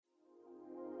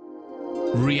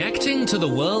Reacting to the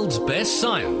world's best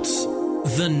science.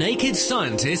 The Naked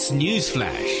Scientist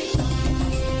Newsflash.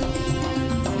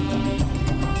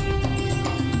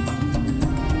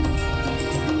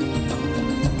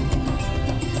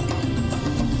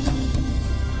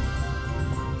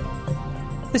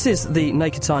 This is The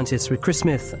Naked Scientists with Chris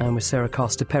Smith and with Sarah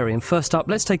Castor-Perry. And first up,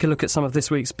 let's take a look at some of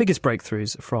this week's biggest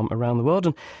breakthroughs from around the world.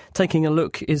 And taking a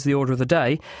look is the order of the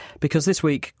day, because this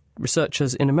week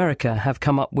researchers in America have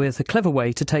come up with a clever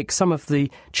way to take some of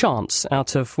the chance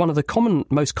out of one of the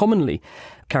most commonly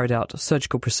carried out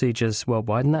surgical procedures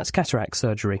worldwide, and that's cataract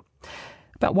surgery.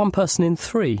 About 1 person in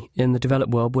 3 in the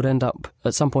developed world would end up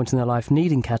at some point in their life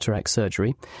needing cataract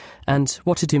surgery. And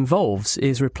what it involves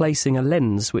is replacing a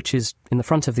lens which is in the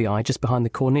front of the eye, just behind the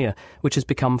cornea, which has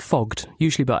become fogged,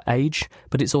 usually by age,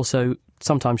 but it's also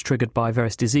sometimes triggered by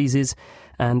various diseases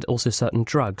and also certain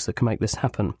drugs that can make this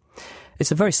happen.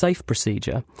 It's a very safe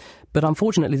procedure, but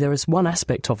unfortunately there is one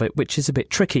aspect of it which is a bit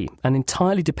tricky and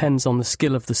entirely depends on the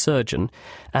skill of the surgeon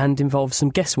and involves some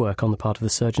guesswork on the part of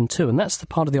the surgeon too, and that's the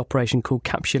part of the operation called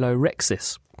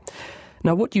capsulorhexis.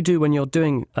 Now, what you do when you're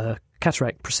doing a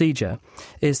cataract procedure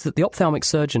is that the ophthalmic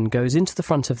surgeon goes into the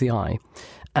front of the eye,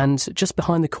 and just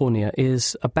behind the cornea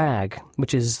is a bag,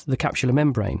 which is the capsular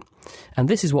membrane. And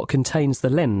this is what contains the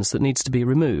lens that needs to be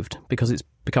removed because it's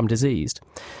become diseased.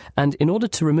 And in order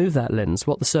to remove that lens,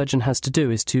 what the surgeon has to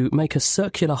do is to make a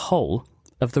circular hole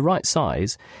of the right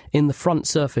size in the front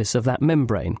surface of that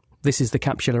membrane. This is the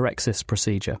capsulorhexis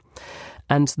procedure.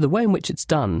 And the way in which it's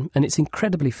done, and it's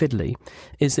incredibly fiddly,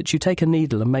 is that you take a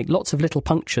needle and make lots of little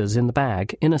punctures in the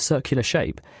bag in a circular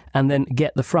shape and then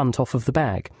get the front off of the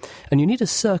bag. And you need a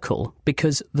circle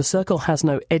because the circle has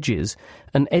no edges,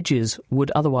 and edges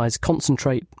would otherwise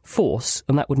concentrate force,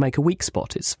 and that would make a weak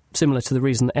spot. It's similar to the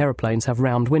reason that aeroplanes have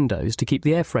round windows to keep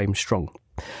the airframe strong.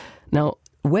 Now,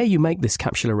 where you make this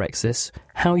capsulorhexis,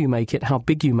 how you make it, how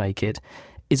big you make it,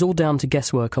 is all down to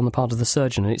guesswork on the part of the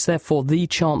surgeon, and it's therefore the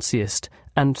chanciest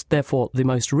and therefore the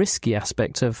most risky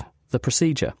aspect of the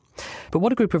procedure. But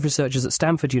what a group of researchers at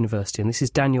Stanford University, and this is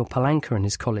Daniel Palanka and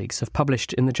his colleagues, have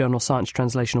published in the journal Science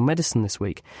Translational Medicine this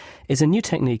week, is a new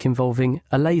technique involving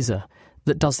a laser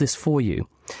that does this for you.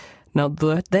 Now,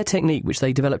 their technique, which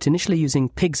they developed initially using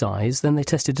pig's eyes, then they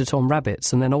tested it on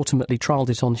rabbits, and then ultimately trialled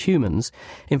it on humans,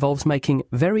 involves making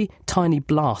very tiny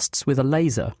blasts with a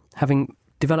laser, having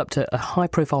developed a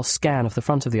high-profile scan of the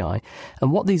front of the eye.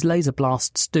 And what these laser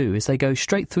blasts do is they go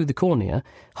straight through the cornea,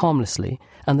 harmlessly,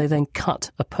 and they then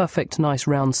cut a perfect, nice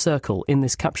round circle in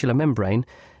this capsular membrane,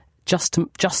 just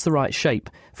the right shape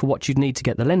for what you'd need to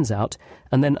get the lens out.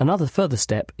 And then another further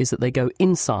step is that they go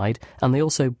inside and they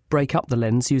also break up the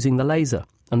lens using the laser.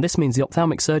 And this means the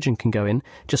ophthalmic surgeon can go in,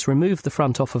 just remove the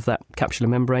front off of that capsular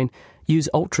membrane, use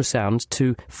ultrasound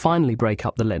to finally break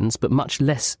up the lens, but much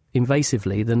less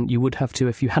invasively than you would have to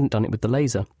if you hadn't done it with the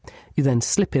laser. You then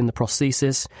slip in the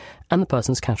prosthesis and the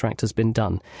person's cataract has been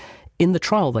done. In the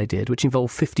trial they did, which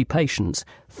involved 50 patients,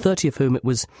 30 of whom it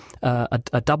was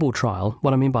a double trial.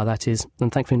 What I mean by that is, and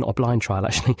thankfully not a blind trial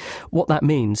actually, what that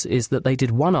means is that they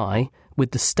did one eye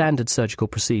with the standard surgical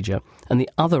procedure and the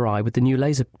other eye with the new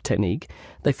laser technique.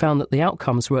 They found that the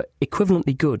outcomes were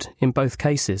equivalently good in both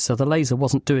cases, so the laser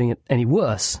wasn't doing it any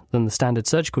worse than the standard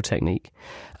surgical technique.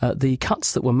 The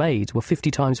cuts that were made were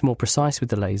 50 times more precise with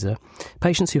the laser.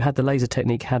 Patients who had the laser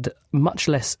technique had much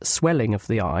less swelling of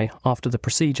the eye after the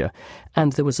procedure,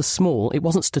 and there was it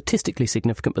wasn't statistically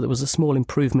significant, but there was a small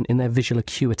improvement in their visual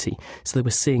acuity, so they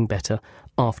were seeing better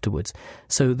afterwards.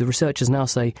 So the researchers now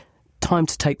say, time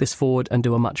to take this forward and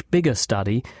do a much bigger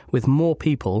study with more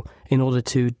people in order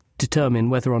to determine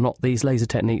whether or not these laser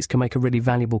techniques can make a really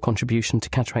valuable contribution to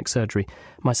cataract surgery.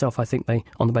 Myself, I think they,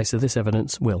 on the basis of this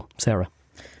evidence, will. Sarah.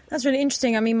 That's really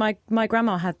interesting. I mean, my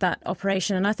grandma had that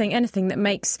operation, and I think anything that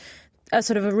makes a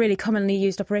sort of a really commonly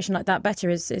used operation like that better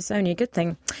is only a good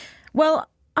thing. Well,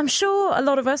 I'm sure a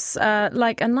lot of us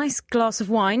like a nice glass of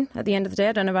wine at the end of the day.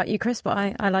 I don't know about you, Chris, but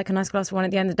I like a nice glass of wine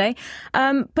at the end of the day.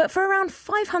 But for around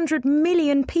 500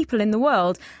 million people in the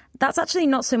world, that's actually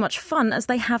not so much fun as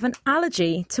they have an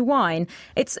allergy to wine.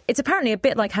 It's apparently a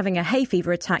bit like having a hay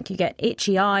fever attack. You get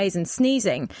itchy eyes and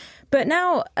sneezing. But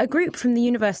now a group from the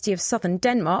University of Southern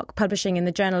Denmark, publishing in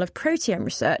the Journal of Proteome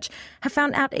Research, have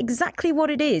found out exactly what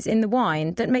it is in the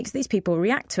wine that makes these people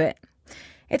react to it.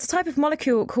 It's a type of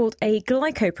molecule called a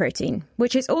glycoprotein,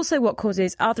 which is also what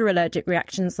causes other allergic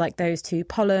reactions like those to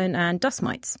pollen and dust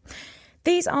mites.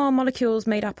 These are molecules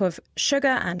made up of sugar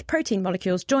and protein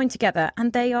molecules joined together,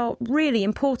 and they are really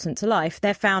important to life.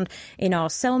 They're found in our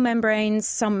cell membranes.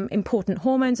 Some important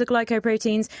hormones are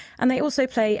glycoproteins, and they also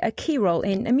play a key role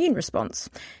in immune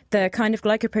response. The kind of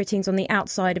glycoproteins on the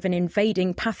outside of an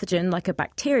invading pathogen, like a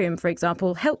bacterium, for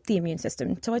example, help the immune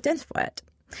system to identify it.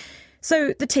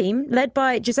 So the team, led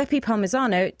by Giuseppe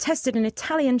Palmisano, tested an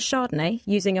Italian Chardonnay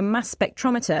using a mass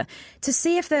spectrometer to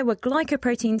see if there were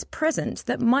glycoproteins present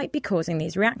that might be causing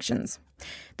these reactions.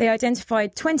 They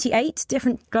identified 28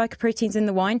 different glycoproteins in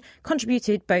the wine,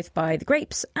 contributed both by the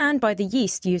grapes and by the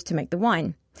yeast used to make the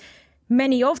wine.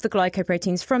 Many of the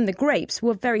glycoproteins from the grapes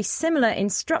were very similar in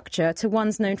structure to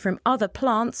ones known from other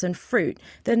plants and fruit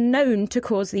that are known to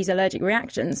cause these allergic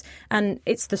reactions. And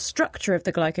it's the structure of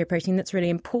the glycoprotein that's really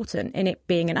important in it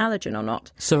being an allergen or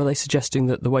not. So are they suggesting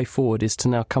that the way forward is to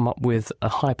now come up with a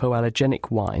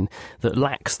hypoallergenic wine that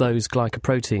lacks those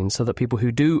glycoproteins so that people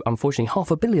who do, unfortunately,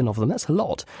 500 million of them, that's a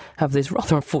lot, have this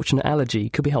rather unfortunate allergy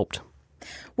could be helped?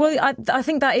 Well, I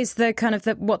think that is the kind of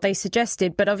what they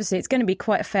suggested, but obviously it's going to be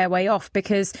quite a fair way off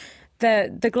because the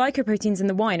glycoproteins in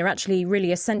the wine are actually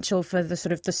really essential for the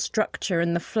sort of the structure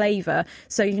and the flavour.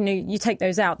 So, you take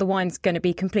those out, the wine's going to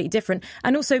be completely different.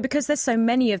 And also because there's so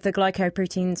many of the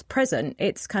glycoproteins present,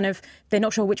 it's kind of, they're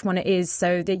not sure which one it is.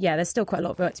 So, there's still quite a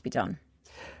lot of work to be done.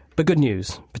 But good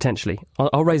news, potentially.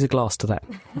 I'll raise a glass to that,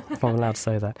 if I'm allowed to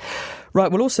say that. Right,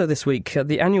 well, also this week,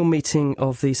 the annual meeting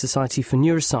of the Society for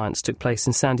Neuroscience took place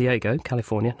in San Diego,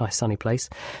 California, nice sunny place.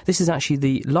 This is actually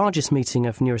the largest meeting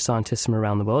of neuroscientists from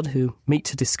around the world who meet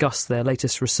to discuss their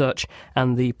latest research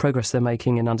and the progress they're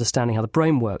making in understanding how the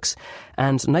brain works.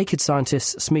 And Naked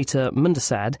scientist Smita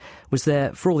Mundasad was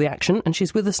there for all the action, and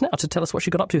she's with us now to tell us what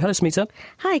she got up to. Hello, Smita.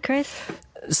 Hi, Chris.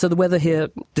 So the weather here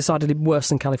decidedly worse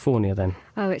than California then?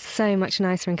 Oh, it's so much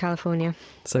nicer in California.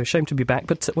 So shame to be back,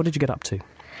 but what did you get up to?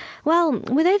 Well,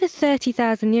 with over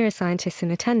 30,000 neuroscientists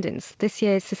in attendance, this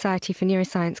year's Society for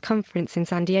Neuroscience conference in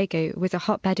San Diego was a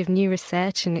hotbed of new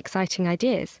research and exciting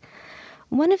ideas.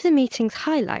 One of the meeting's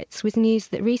highlights was news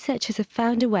that researchers have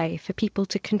found a way for people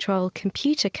to control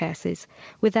computer cursors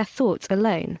with their thoughts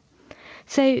alone.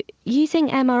 So, using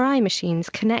MRI machines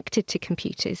connected to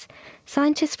computers,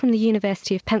 scientists from the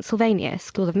University of Pennsylvania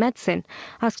School of Medicine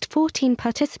asked 14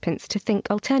 participants to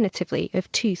think alternatively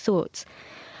of two thoughts.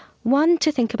 One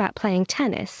to think about playing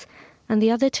tennis, and the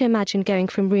other to imagine going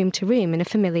from room to room in a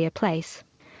familiar place.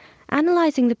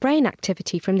 Analysing the brain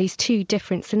activity from these two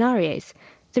different scenarios,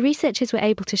 the researchers were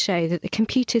able to show that the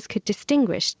computers could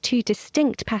distinguish two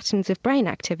distinct patterns of brain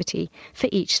activity for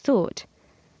each thought.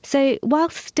 So,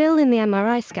 while still in the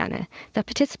MRI scanner, the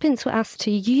participants were asked to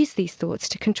use these thoughts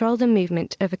to control the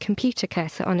movement of a computer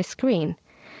cursor on a screen.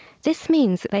 This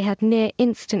means that they had near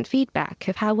instant feedback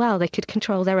of how well they could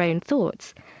control their own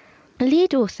thoughts.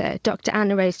 Lead author Dr.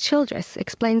 Anna Rose Childress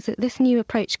explains that this new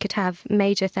approach could have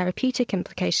major therapeutic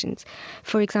implications,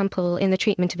 for example, in the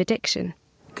treatment of addiction.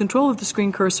 Control of the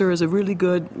screen cursor is a really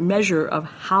good measure of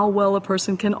how well a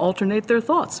person can alternate their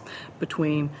thoughts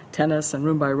between tennis and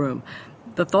room by room.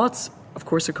 The thoughts, of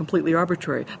course, are completely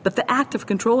arbitrary, but the act of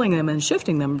controlling them and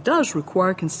shifting them does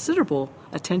require considerable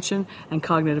attention and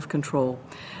cognitive control.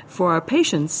 For our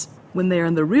patients, when they're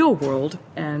in the real world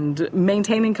and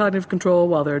maintaining cognitive control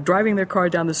while they're driving their car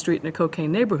down the street in a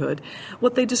cocaine neighborhood,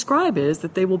 what they describe is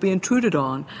that they will be intruded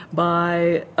on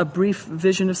by a brief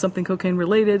vision of something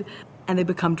cocaine-related, and they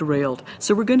become derailed.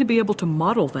 So we're going to be able to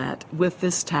model that with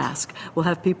this task. We'll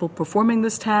have people performing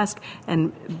this task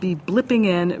and be blipping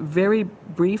in very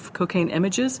brief cocaine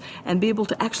images and be able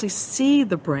to actually see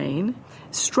the brain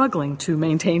struggling to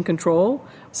maintain control.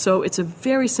 So it's a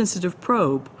very sensitive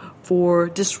probe for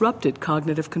disrupted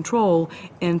cognitive control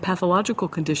in pathological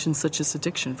conditions such as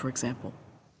addiction, for example.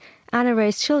 Anna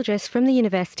Rose Childress from the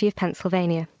University of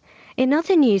Pennsylvania. In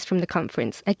other news from the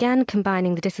conference, again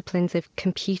combining the disciplines of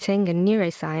computing and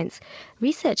neuroscience,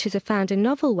 researchers have found a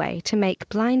novel way to make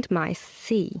blind mice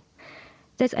see.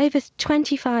 There's over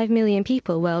 25 million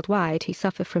people worldwide who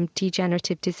suffer from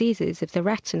degenerative diseases of the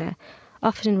retina,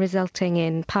 often resulting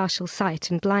in partial sight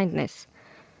and blindness.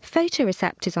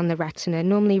 Photoreceptors on the retina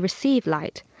normally receive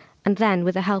light, and then,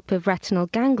 with the help of retinal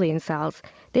ganglion cells,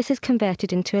 this is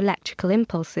converted into electrical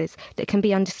impulses that can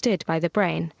be understood by the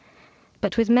brain.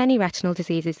 But with many retinal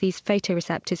diseases, these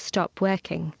photoreceptors stop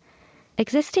working.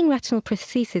 Existing retinal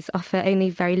prostheses offer only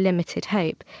very limited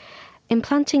hope.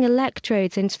 Implanting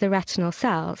electrodes into the retinal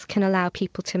cells can allow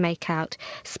people to make out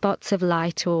spots of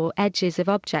light or edges of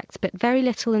objects, but very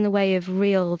little in the way of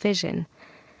real vision.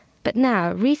 But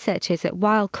now, researchers at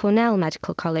Weill Cornell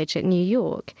Medical College at New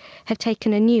York have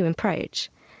taken a new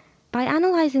approach. By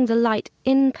analysing the light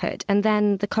input and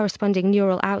then the corresponding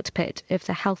neural output of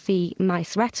the healthy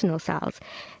mice retinal cells,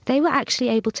 they were actually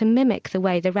able to mimic the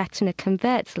way the retina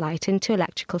converts light into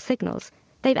electrical signals.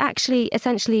 They've actually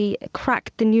essentially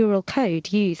cracked the neural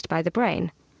code used by the brain.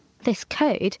 This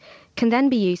code can then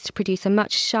be used to produce a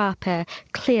much sharper,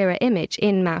 clearer image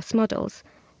in mouse models.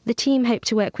 The team hope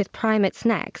to work with primates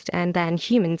next and then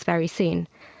humans very soon.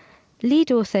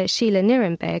 Lead author Sheila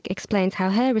Nirenberg explains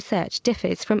how her research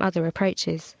differs from other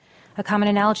approaches. A common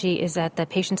analogy is that the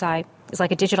patient's eye is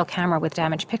like a digital camera with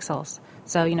damaged pixels.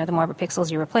 So, the more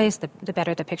pixels you replace, the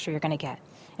better the picture you're going to get.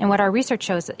 And what our research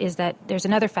shows is that there's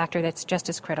another factor that's just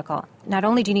as critical. Not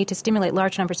only do you need to stimulate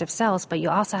large numbers of cells, but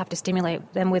you also have to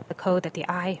stimulate them with the code that the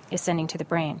eye is sending to the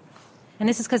brain. And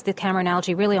this is because the camera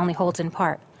analogy really only holds in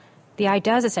part. The eye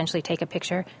does essentially take a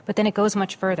picture, but then it goes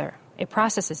much further. It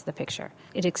processes the picture.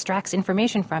 It extracts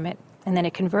information from it, and then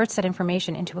it converts that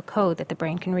information into a code that the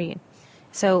brain can read.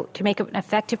 So to make an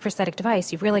effective prosthetic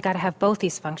device, you've really got to have both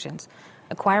these functions,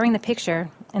 acquiring the picture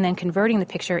and then converting the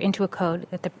picture into a code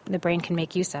that the brain can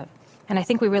make use of. And I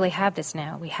think we really have this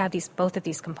now. We have both of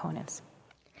these components.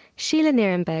 Sheila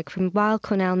Nirenberg from Weill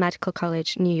Cornell Medical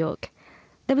College, New York.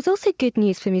 There was also good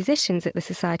news for musicians at the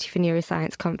Society for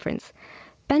Neuroscience conference.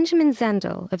 Benjamin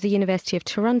Zendel of the University of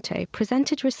Toronto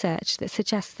presented research that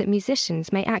suggests that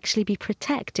musicians may actually be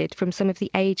protected from some of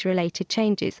the age-related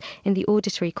changes in the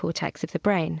auditory cortex of the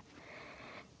brain.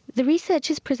 The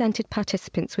researchers presented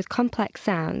participants with complex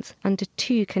sounds under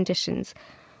two conditions,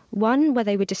 one where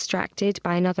they were distracted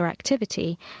by another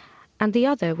activity, and the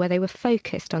other where they were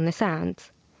focused on the sounds.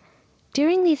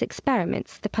 During these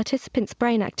experiments, the participants'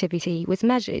 brain activity was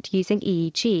measured using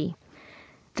EEG.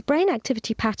 The brain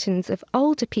activity patterns of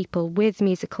older people with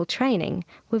musical training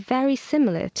were very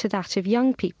similar to that of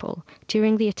young people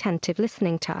during the attentive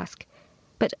listening task,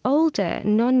 but older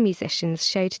non-musicians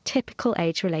showed typical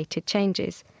age-related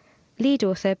changes. Lead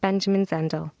author Benjamin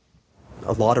Zendel.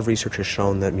 A lot of research has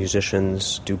shown that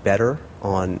musicians do better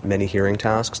on many hearing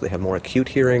tasks. They have more acute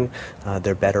hearing.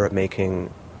 They're better at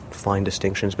making fine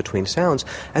distinctions between sounds,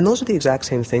 and those are the exact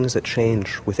same things that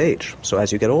change with age. So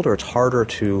as you get older, it's harder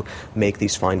to make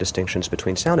these fine distinctions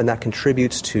between sound, and that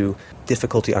contributes to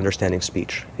difficulty understanding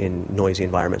speech in noisy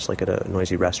environments like at a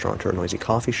noisy restaurant or a noisy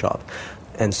coffee shop.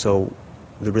 And so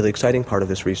the really exciting part of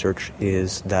this research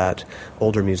is that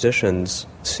older musicians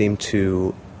seem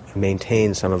to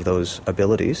maintain some of those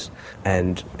abilities,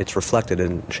 and it's reflected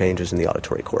in changes in the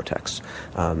auditory cortex,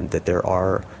 that there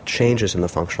are changes in the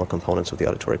functional components of the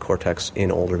auditory cortex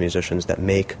in older musicians that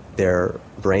make their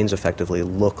brains effectively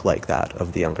look like that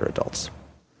of the younger adults.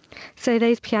 So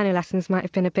those piano lessons might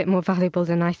have been a bit more valuable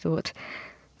than I thought.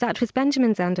 That was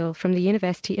Benjamin Zendel from the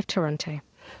University of Toronto.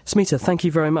 Smita, thank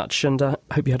you very much, and I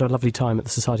hope you had a lovely time at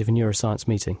the Society for Neuroscience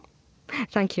meeting.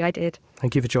 Thank you, I did.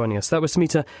 Thank you for joining us. That was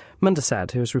Smita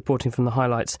Mundasad, who was reporting from the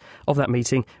highlights of that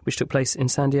meeting, which took place in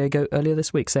San Diego earlier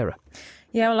this week. Sarah.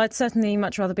 Yeah, well, I'd certainly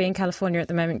much rather be in California at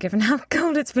the moment, given how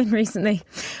cold it's been recently.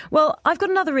 Well, I've got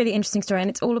another really interesting story, and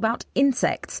it's all about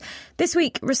insects. This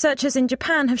week, researchers in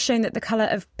Japan have shown that the colour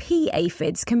of pea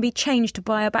aphids can be changed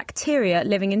by a bacteria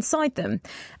living inside them.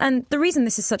 And the reason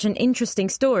this is such an interesting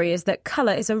story is that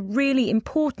colour is a really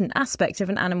important aspect of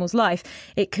an animal's life.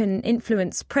 It can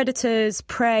influence predators,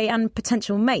 prey, and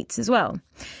potential mates as well.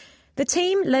 The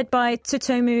team, led by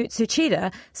Tsutomu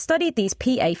Tsuchida, studied these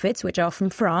pea aphids, which are from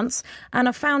France, and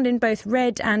are found in both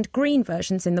red and green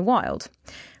versions in the wild.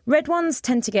 Red ones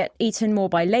tend to get eaten more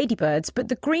by ladybirds, but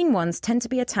the green ones tend to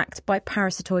be attacked by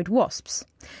parasitoid wasps.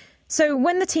 So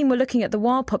when the team were looking at the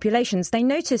wild populations, they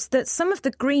noticed that some of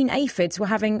the green aphids were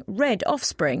having red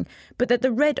offspring, but that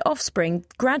the red offspring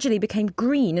gradually became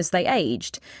green as they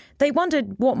aged. They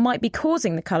wondered what might be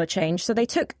causing the colour change, so they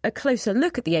took a closer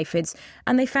look at the aphids,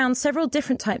 and they found several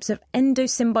different types of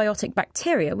endosymbiotic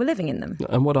bacteria were living in them.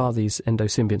 And what are these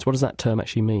endosymbionts? What does that term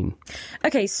actually mean?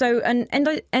 OK, so an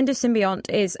endosymbiont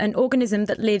is an organism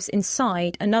that lives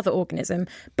inside another organism,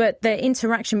 but the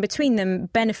interaction between them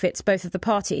benefits both of the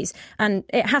parties. And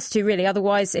it has to, really,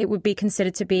 otherwise it would be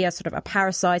considered to be a sort of a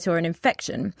parasite or an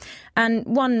infection. And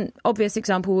one obvious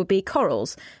example would be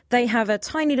corals. They have a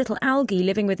tiny little algae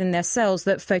living within their cells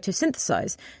that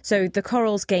photosynthesize. So the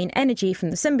corals gain energy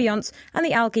from the symbionts, and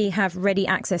the algae have ready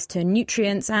access to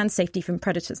nutrients and safety from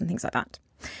predators and things like that.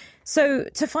 So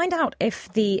to find out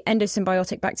if the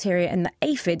endosymbiotic bacteria in the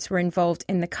aphids were involved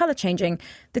in the colour changing,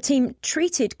 the team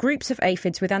treated groups of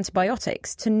aphids with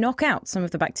antibiotics to knock out some of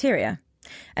the bacteria.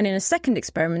 And in a second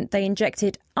experiment, they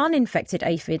injected uninfected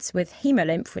aphids with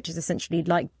hemolymph, which is essentially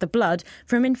like the blood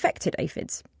from infected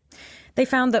aphids. They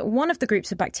found that one of the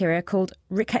groups of bacteria, called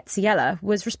Rickettsia,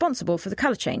 was responsible for the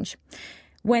colour change.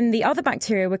 When the other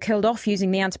bacteria were killed off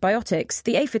using the antibiotics,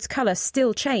 the aphid's colour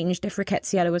still changed if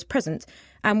Rickettsia was present.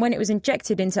 And when it was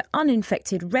injected into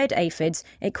uninfected red aphids,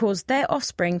 it caused their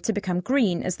offspring to become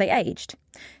green as they aged.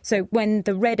 So when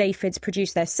the red aphids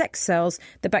produced their sex cells,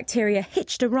 the bacteria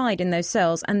hitched a ride in those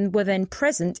cells and were then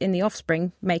present in the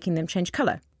offspring, making them change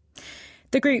colour.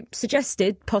 The group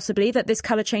suggested, possibly, that this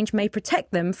colour change may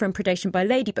protect them from predation by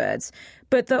ladybirds,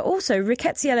 but that also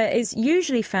Rickettsia is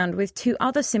usually found with 2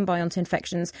 other symbiont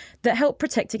infections that help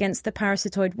protect against the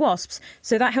parasitoid wasps,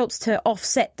 so that helps to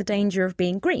offset the danger of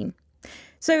being green.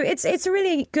 So it's a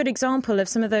really good example of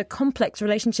some of the complex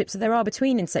relationships that there are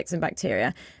between insects and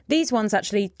bacteria. These ones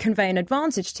actually convey an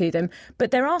advantage to them,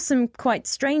 but there are some quite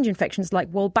strange infections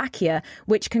like Wolbachia,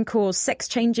 which can cause sex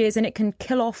changes and it can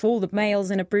kill off all the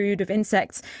males in a brood of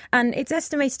insects. And it's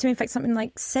estimated to infect something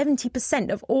like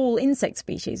 70% of all insect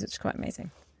species, which is quite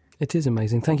amazing. It is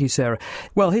amazing. Thank you, Sarah.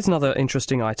 Well, here's another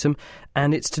interesting item,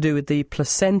 and it's to do with the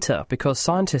placenta, because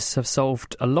scientists have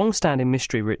solved a long-standing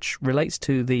mystery which relates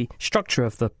to the structure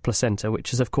of the placenta,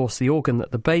 which is, of course, the organ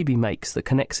that the baby makes that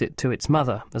connects it to its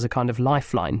mother as a kind of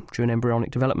lifeline during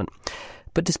embryonic development.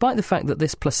 But despite the fact that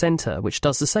this placenta, which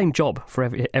does the same job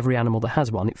for every animal that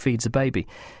has one, it feeds a baby,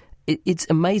 it's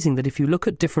amazing that if you look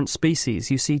at different species,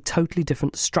 you see totally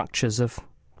different structures of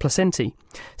placentae.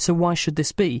 So why should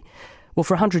this be? Well,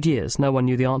 for 100 years, no one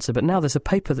knew the answer, but now there's a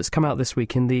paper that's come out this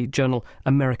week in the journal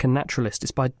American Naturalist.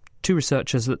 It's by 2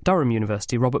 researchers at Durham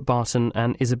University, Robert Barton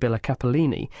and Isabella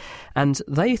Cappellini, and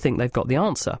they think they've got the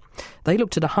answer. They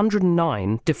looked at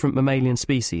 109 different mammalian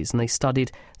species, and they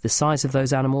studied the size of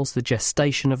those animals, the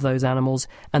gestation of those animals,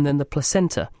 and then the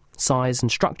placenta size and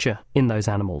structure in those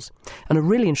animals. And a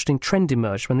really interesting trend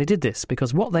emerged when they did this,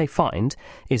 because what they find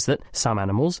is that some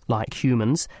animals, like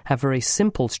humans, have very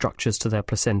simple structures to their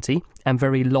placentae and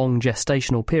very long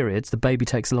gestational periods. The baby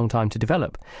takes a long time to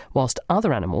develop. Whilst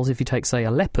other animals, if you take, say,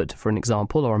 a leopard, for an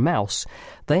example, or a mouse,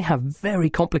 they have very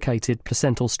complicated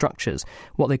placental structures,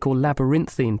 what they call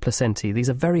labyrinthine placentae. These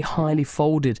are very highly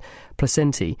folded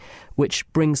placentae,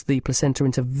 which brings the placenta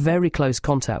into very close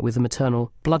contact with the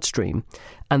maternal bloodstream.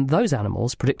 And those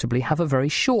animals, predictably, have a very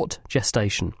short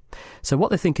gestation. So what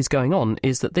they think is going on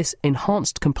is that this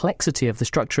enhanced complexity of the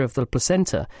structure of the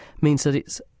placenta means that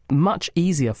it's much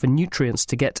easier for nutrients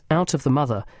to get out of the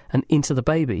mother and into the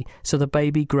baby, so the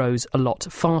baby grows a lot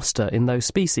faster in those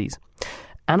species.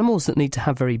 Animals that need to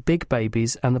have very big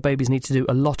babies and the babies need to do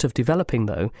a lot of developing,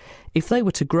 though, if they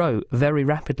were to grow very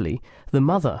rapidly, the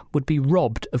mother would be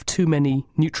robbed of too many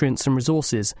nutrients and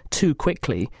resources too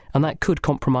quickly, and that could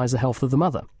compromise the health of the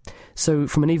mother. So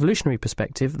from an evolutionary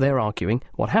perspective, they're arguing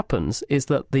what happens is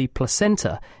that the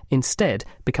placenta instead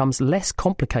becomes less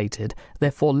complicated,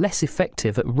 therefore less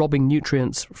effective at robbing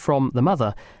nutrients from the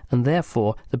mother, and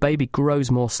therefore the baby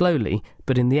grows more slowly,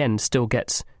 but in the end still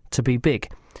gets to be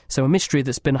big. So a mystery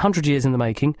that's been 100 years in the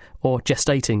making, or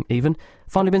gestating even,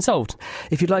 finally been solved.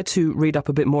 If you'd like to read up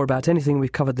a bit more about anything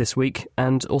we've covered this week,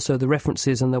 and also the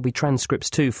references, and there'll be transcripts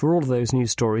too for all of those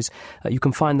news stories, you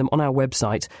can find them on our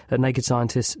website at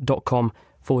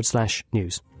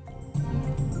nakedscientist.com/news.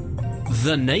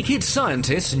 The Naked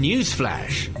Scientist News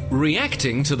Flash,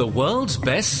 reacting to the world's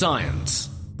best science.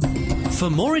 For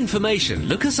more information,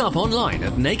 look us up online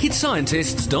at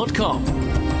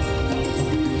nakedscientists.com.